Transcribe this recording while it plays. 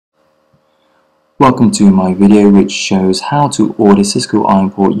Welcome to my video which shows how to order Cisco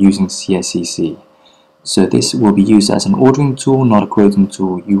IronPort using CSCC. So this will be used as an ordering tool, not a quoting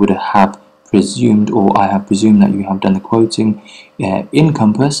tool. You would have presumed, or I have presumed, that you have done the quoting in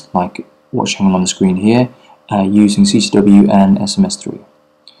Compass, like what's shown on the screen here, using CCW and SMS3.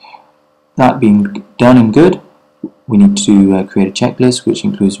 That being done and good, we need to create a checklist which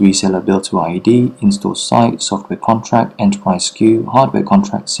includes reseller bill to ID, install site, software contract, enterprise SKU, hardware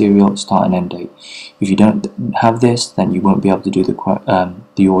contract, serial, start and end date. If you don't have this, then you won't be able to do the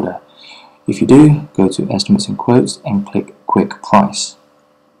order. If you do, go to estimates and quotes and click quick price.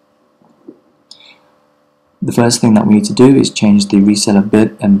 The first thing that we need to do is change the reseller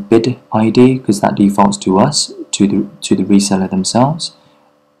bid and bid ID, because that defaults to us, to the reseller themselves.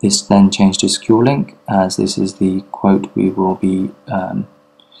 This then changed to secure link, as this is the quote we will be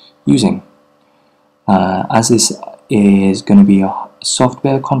using. As this is going to be a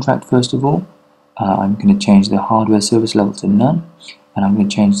software contract, first of all, I'm going to change the hardware service level to none, and I'm going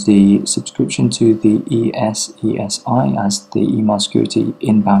to change the subscription to the ESESI as the email security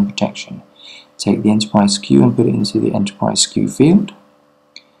inbound protection. Take the enterprise SKU and put it into the enterprise SKU field,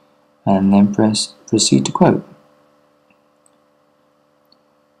 and then press proceed to quote.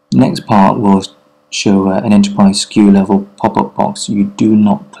 Next part will show an enterprise SKU level pop-up box. You do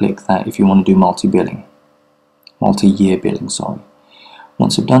not click that if you want to do multi-year billing, sorry.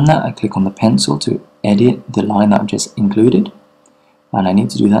 Once I've done that, I click on the pencil to edit the line that I've just included, and I need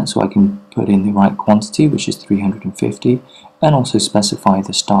to do that so I can put in the right quantity, which is 350, and also specify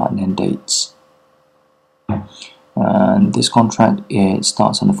the start and end dates. And this contract, it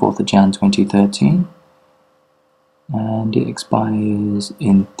starts on the 4th of Jan 2013. And it expires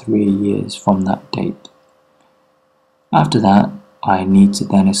in 3 years from that date. After that, I need to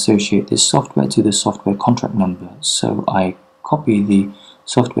then associate this software to the software contract number. So I copy the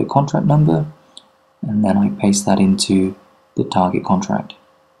software contract number and then I paste that into the target contract.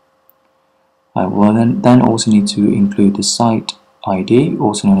 I will then also need to include the site ID,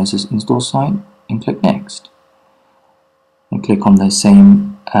 also known as this install site, and click next. And click on the same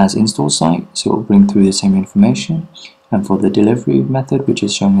as install site, so it will bring through the same information. And for the delivery method, which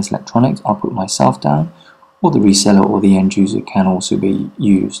is showing as electronics, I'll put myself down, or the reseller or the end user can also be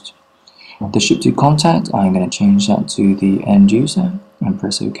used. The ship to contact, I'm going to change that to the end user and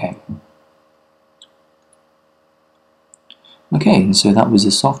press OK. Okay, and so that was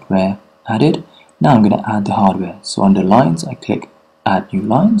the software added. Now I'm going to add the hardware. So under lines, I click add new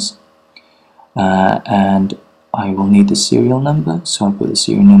lines, and I will need the serial number, so I put the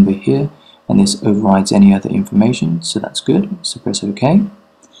serial number here, and this overrides any other information, so that's good, so press OK.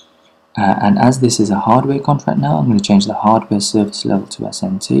 And as this is a hardware contract now, I'm going to change the hardware service level to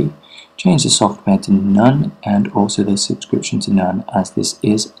SNT, change the software to none, and also the subscription to none, as this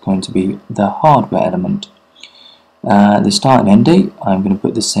is going to be the hardware element. The start and end date, I'm going to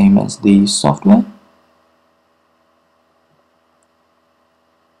put the same as the software.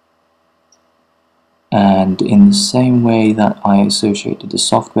 And in the same way that I associated the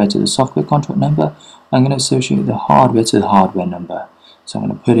software to the software contract number, I'm going to associate the hardware to the hardware number. So I'm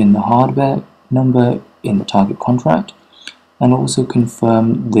going to put in the hardware number in the target contract and also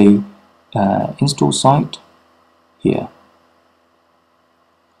confirm the install site here.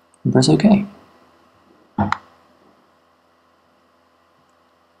 And press OK.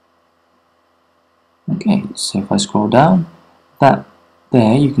 Okay, so if I scroll down,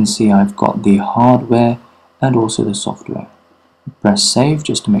 there you can see I've got the hardware and also the software. Press save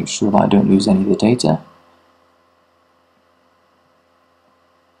just to make sure that I don't lose any of the data.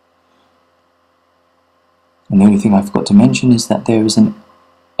 And the only thing I forgot to mention is that there is an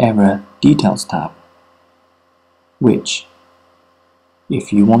error details tab, which,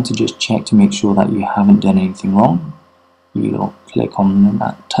 if you want to just check to make sure that you haven't done anything wrong, you'll click on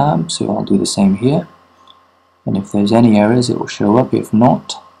that tab. So I'll do the same here. And if there's any errors, it will show up. If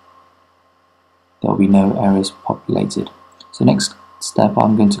not, there will be no errors populated. So next step,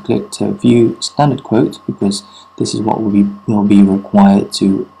 I'm going to click to view standard quote, because this is what will be required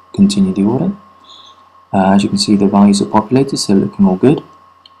to continue the order. As you can see, the values are populated, so looking all good.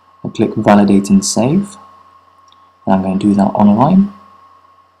 I click validate and save, and I'm going to do that online.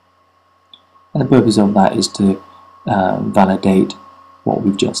 And the purpose of that is to validate what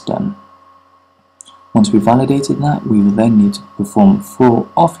we've just done. Once we've validated that, we will then need to perform full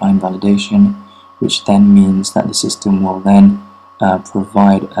offline validation, which then means that the system will then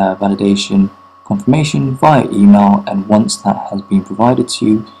provide a validation confirmation via email, and once that has been provided to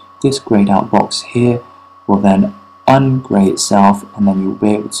you, this grayed out box here will then ungray itself, and then you'll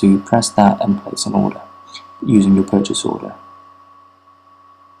be able to press that and place an order using your purchase order.